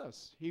through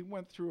this. He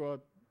went through a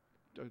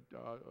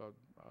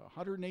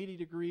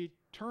 180-degree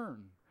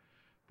turn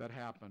that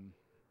happened.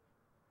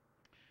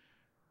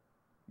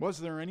 Was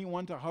there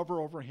anyone to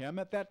hover over him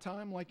at that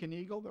time like an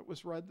eagle that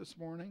was read this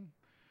morning?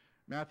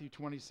 Matthew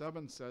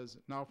 27 says,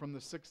 now from the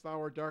 6th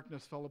hour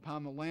darkness fell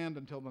upon the land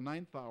until the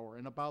 9th hour.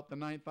 And about the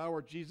 9th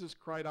hour Jesus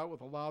cried out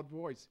with a loud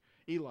voice,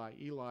 Eli,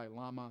 Eli,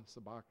 lama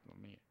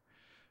sabachthani.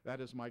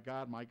 That is my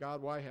God,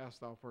 why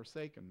hast thou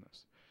forsaken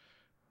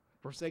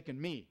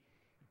me?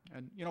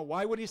 And,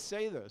 why would he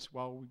say this?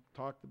 Well, we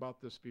talked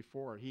about this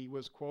before. He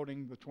was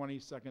quoting the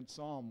 22nd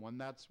Psalm when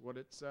that's what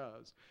it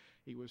says.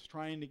 He was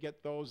trying to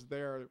get those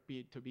there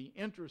to be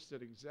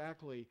interested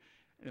exactly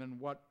in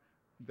what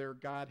their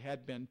God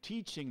had been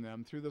teaching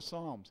them through the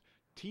Psalms,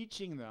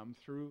 teaching them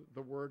through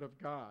the Word of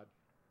God.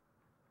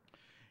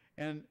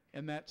 And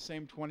in that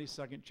same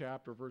 22nd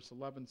chapter, verse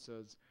 11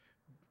 says,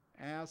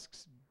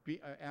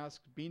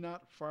 be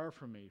not far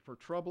from me, for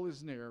trouble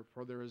is near,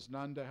 for there is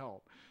none to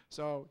help.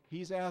 So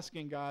he's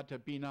asking God to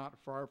be not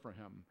far from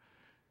him.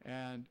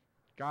 And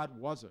God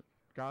wasn't.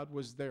 God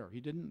was there.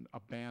 He didn't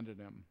abandon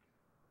him.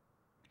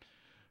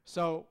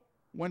 So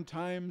when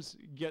times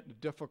get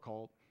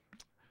difficult,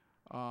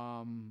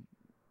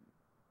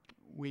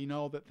 we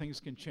know that things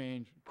can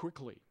change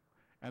quickly,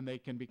 and they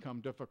can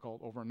become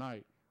difficult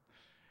overnight.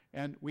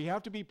 And we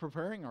have to be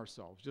preparing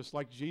ourselves, just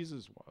like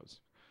Jesus was.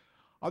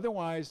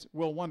 Otherwise,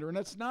 we'll wonder, and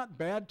it's not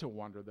bad to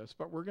wonder this,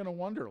 but we're going to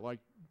wonder, like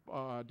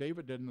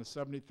David did in the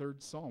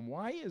 73rd Psalm.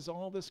 Why is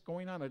all this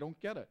going on? I don't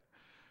get it.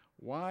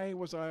 Why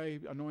was I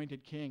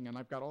anointed king, and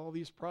I've got all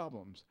these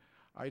problems?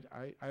 I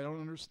don't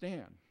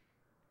understand.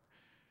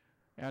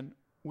 And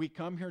we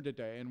come here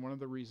today, and one of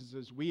the reasons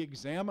is we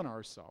examine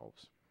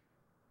ourselves.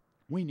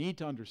 We need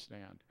to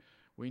understand.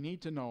 We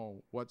need to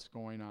know what's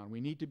going on.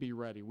 We need to be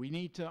ready. We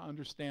need to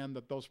understand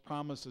that those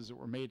promises that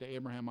were made to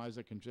Abraham,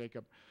 Isaac, and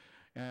Jacob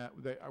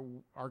they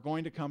are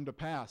going to come to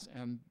pass,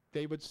 and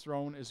David's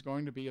throne is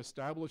going to be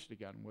established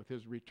again with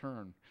his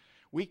return.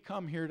 We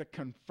come here to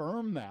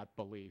confirm that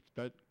belief,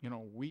 that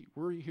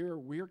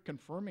we're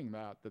confirming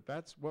that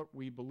that's what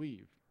we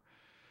believe.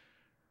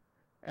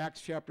 Acts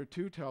chapter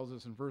 2 tells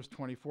us in verse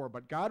 24,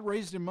 but God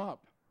raised him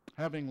up,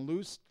 having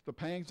loosed the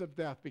pangs of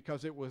death,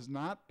 because it was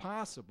not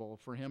possible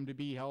for him to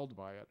be held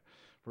by it.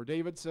 For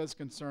David says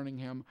concerning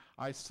him,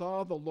 I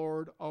saw the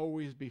Lord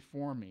always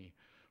before me,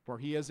 for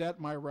he is at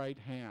my right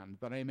hand,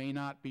 that I may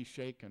not be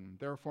shaken.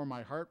 Therefore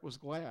my heart was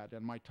glad,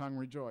 and my tongue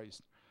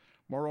rejoiced.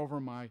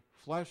 Moreover, my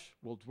flesh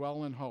will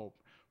dwell in hope,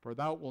 for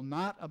thou wilt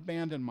not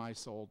abandon my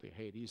soul to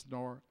Hades,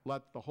 nor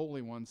let the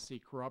Holy One see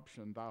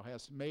corruption. Thou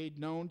hast made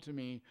known to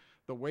me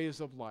the ways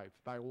of life.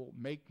 Thou wilt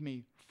make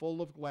me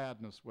full of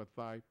gladness with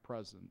thy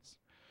presence.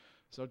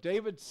 So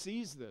David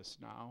sees this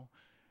now.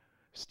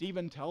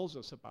 Stephen tells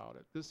us about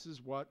it. This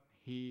is what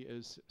he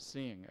is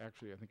seeing.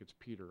 Actually, I think it's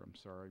Peter, I'm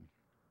sorry.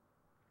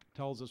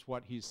 Tells us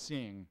what he's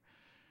seeing.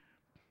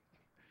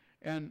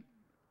 And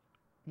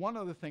one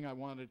other thing I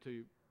wanted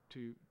to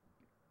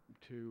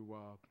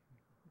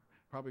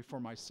probably for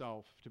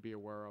myself to be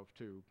aware of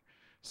too.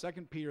 2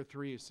 Peter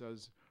 3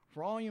 says,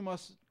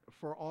 first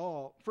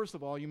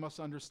of all, you must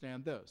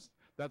understand this,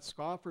 that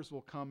scoffers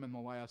will come in the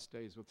last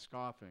days with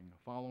scoffing,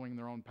 following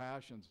their own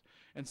passions,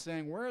 and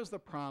saying, where is the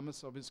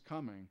promise of his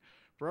coming?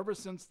 For ever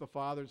since the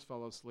fathers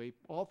fell asleep,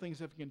 all things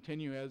have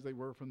continued as they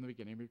were from the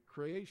beginning of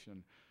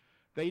creation.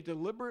 They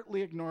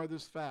deliberately ignore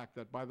this fact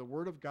that by the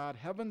word of God,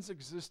 heavens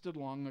existed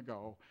long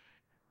ago,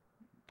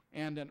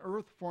 and an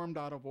earth formed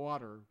out of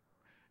water,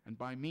 and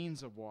by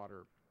means of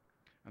water,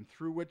 and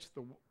through which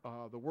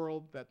the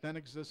world that then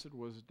existed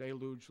was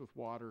deluged with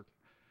water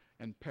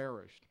and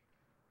perished.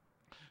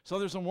 So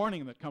there's a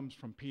warning that comes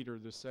from Peter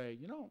to say,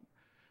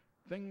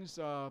 things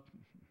are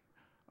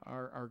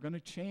going to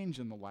change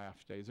in the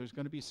last days. There's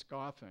going to be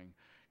scoffing.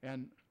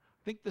 And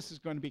I think this is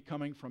going to be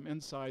coming from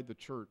inside the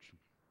church.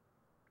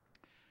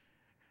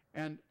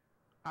 And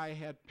I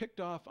had picked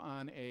off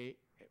on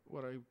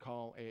what I would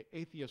call a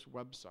atheist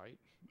website,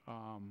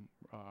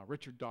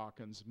 Richard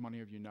Dawkins,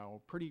 many of you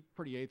know, pretty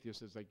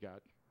atheist as they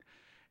get.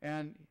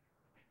 And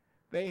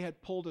they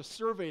had pulled a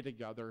survey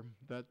together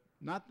that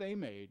not they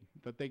made,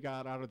 that they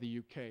got out of the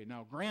UK.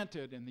 Now,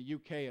 granted, in the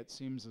UK it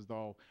seems as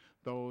though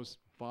those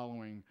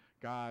following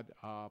God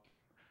are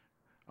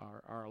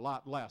a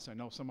lot less. I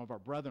know some of our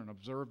brethren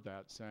observed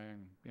that,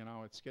 saying,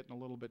 it's getting a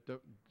little bit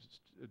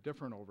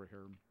different over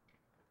here.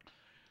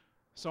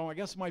 So I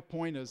guess my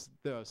point is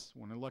this,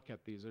 when I look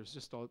at these, there's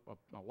just a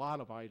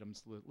lot of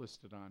items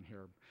listed on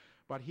here.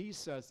 But he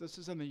says, this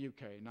is in the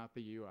UK, not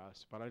the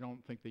US, but I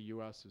don't think the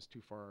US is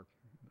too far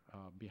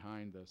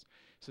behind this.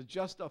 So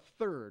just a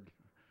third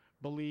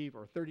believe,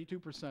 or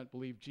 32%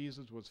 believe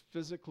Jesus was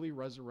physically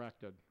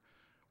resurrected,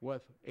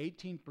 with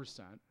 18%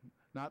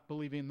 not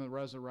believing the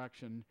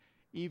resurrection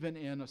even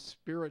in a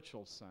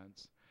spiritual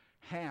sense.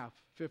 Half,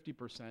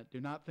 50%,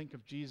 do not think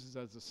of Jesus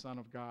as the Son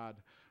of God,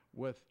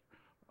 with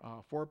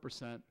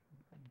 4%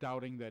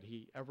 doubting that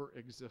he ever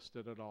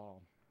existed at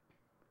all.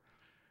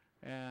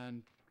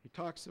 And he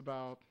talks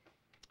about,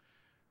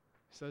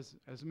 says,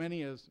 as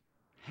many as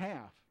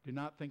half do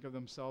not think of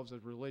themselves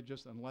as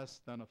religious, and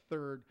less than a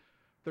third,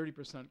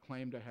 30%,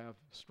 claim to have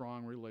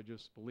strong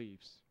religious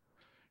beliefs.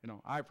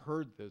 I've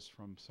heard this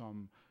from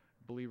some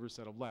believers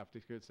that have left.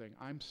 They're saying,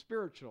 I'm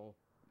spiritual,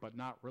 but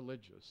not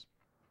religious.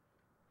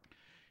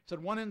 He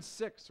said 1 in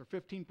 6, or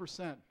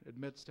 15%,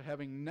 admits to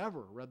having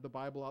never read the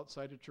Bible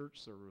outside a church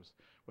service,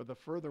 with a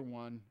further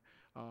one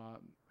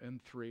in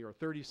 3, or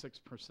 36%,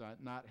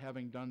 not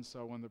having done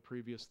so in the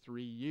previous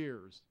 3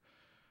 years.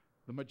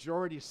 The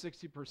majority,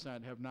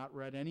 60%, have not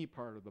read any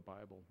part of the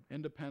Bible,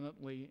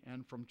 independently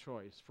and from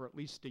choice, for at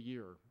least a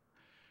year.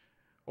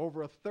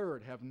 Over a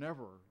third have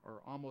never,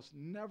 or almost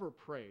never,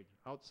 prayed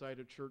outside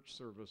a church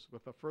service,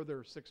 with a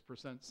further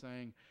 6%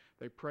 saying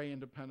they pray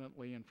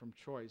independently and from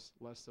choice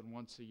less than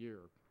once a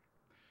year.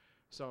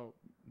 So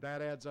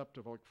that adds up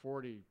to like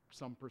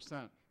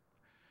 40-some%.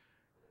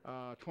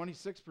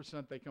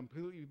 26% they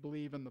completely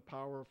believe in the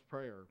power of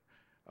prayer,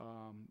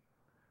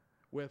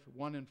 with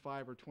 1 in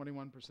 5, or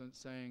 21%,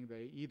 saying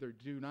they either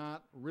do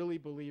not really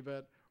believe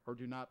it or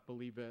do not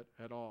believe it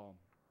at all.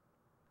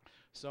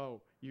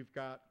 So you've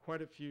got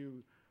quite a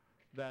few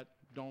that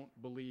don't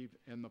believe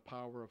in the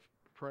power of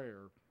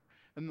prayer.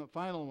 And the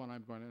final one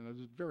I'm going to, and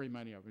there's very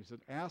many of them, he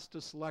said, asked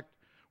to select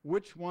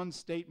which one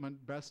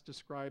statement best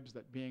describes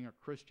that being a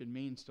Christian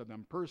means to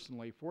them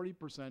personally.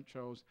 40%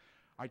 chose,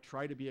 I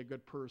try to be a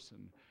good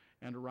person.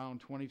 And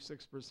around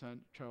 26%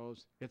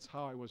 chose, it's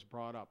how I was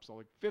brought up. So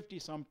like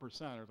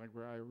 50-some% are like,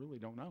 well, I really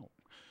don't know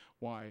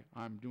why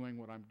I'm doing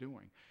what I'm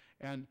doing.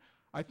 And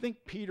I think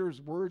Peter's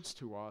words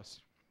to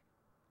us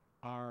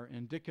are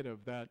indicative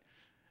that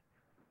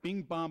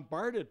being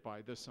bombarded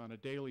by this on a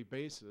daily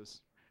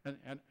basis, and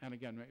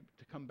again,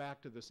 to come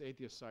back to this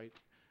atheist site,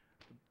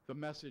 the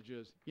message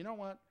is, you know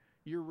what?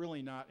 You're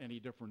really not any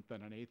different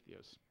than an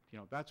atheist. You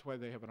know, that's why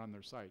they have it on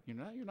their site. You're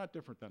not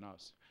different than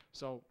us.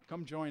 So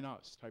come join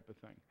us, type of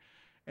thing.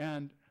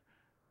 And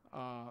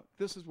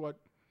this is what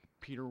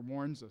Peter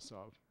warns us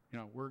of. You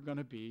know, we're going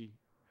to be,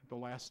 the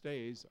last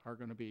days are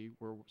going to be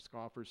where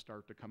scoffers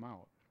start to come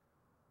out.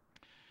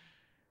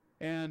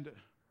 And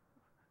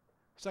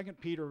 2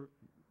 Peter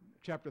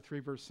chapter 3,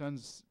 verse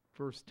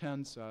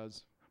 10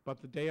 says, but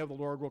the day of the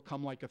Lord will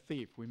come like a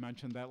thief. We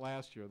mentioned that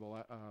last year,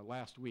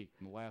 last week,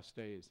 in the last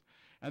days.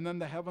 And then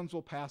the heavens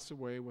will pass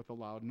away with a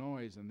loud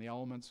noise, and the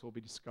elements will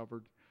be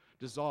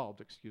dissolved,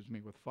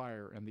 with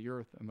fire, and the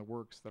earth and the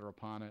works that are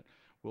upon it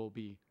will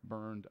be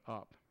burned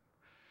up.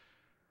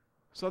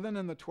 So then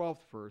in the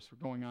 12th verse,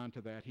 we're going on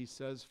to that, he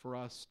says for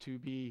us to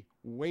be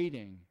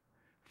waiting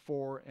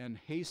for and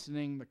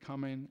hastening the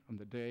coming of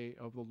the day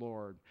of the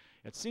Lord.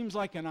 It seems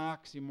like an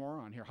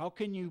oxymoron here. How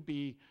can you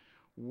be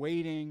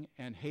waiting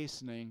and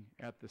hastening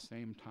at the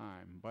same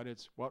time? But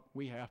it's what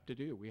we have to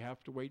do. We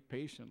have to wait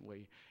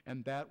patiently,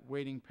 and that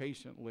waiting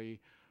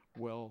patiently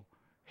will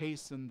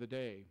hasten the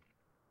day.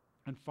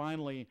 And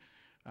finally,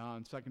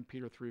 in 2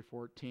 Peter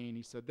 3:14,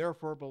 he said,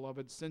 therefore,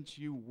 beloved, since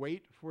you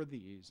wait for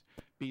these,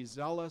 be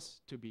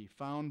zealous to be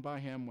found by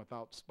him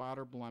without spot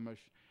or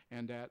blemish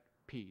and at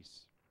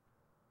peace.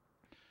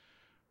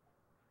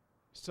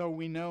 So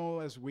we know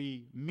as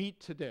we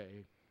meet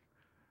today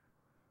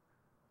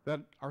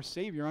that our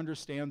Savior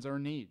understands our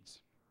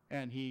needs,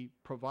 and he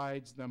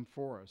provides them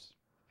for us.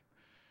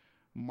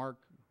 Mark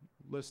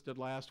listed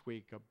last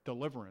week of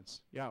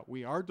deliverance. Yeah,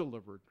 we are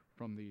delivered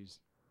from these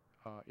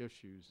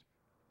issues.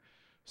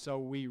 So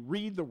we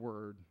read the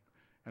word,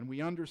 and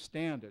we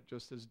understand it,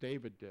 just as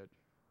David did.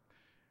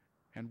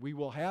 And we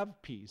will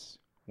have peace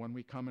when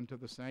we come into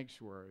the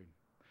sanctuary.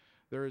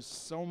 There is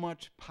so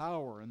much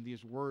power in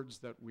these words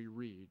that we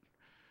read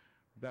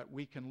that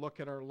we can look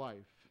at our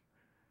life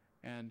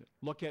and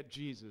look at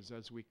Jesus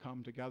as we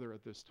come together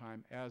at this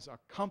time as a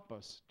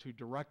compass to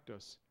direct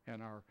us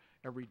in our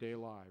everyday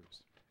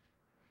lives.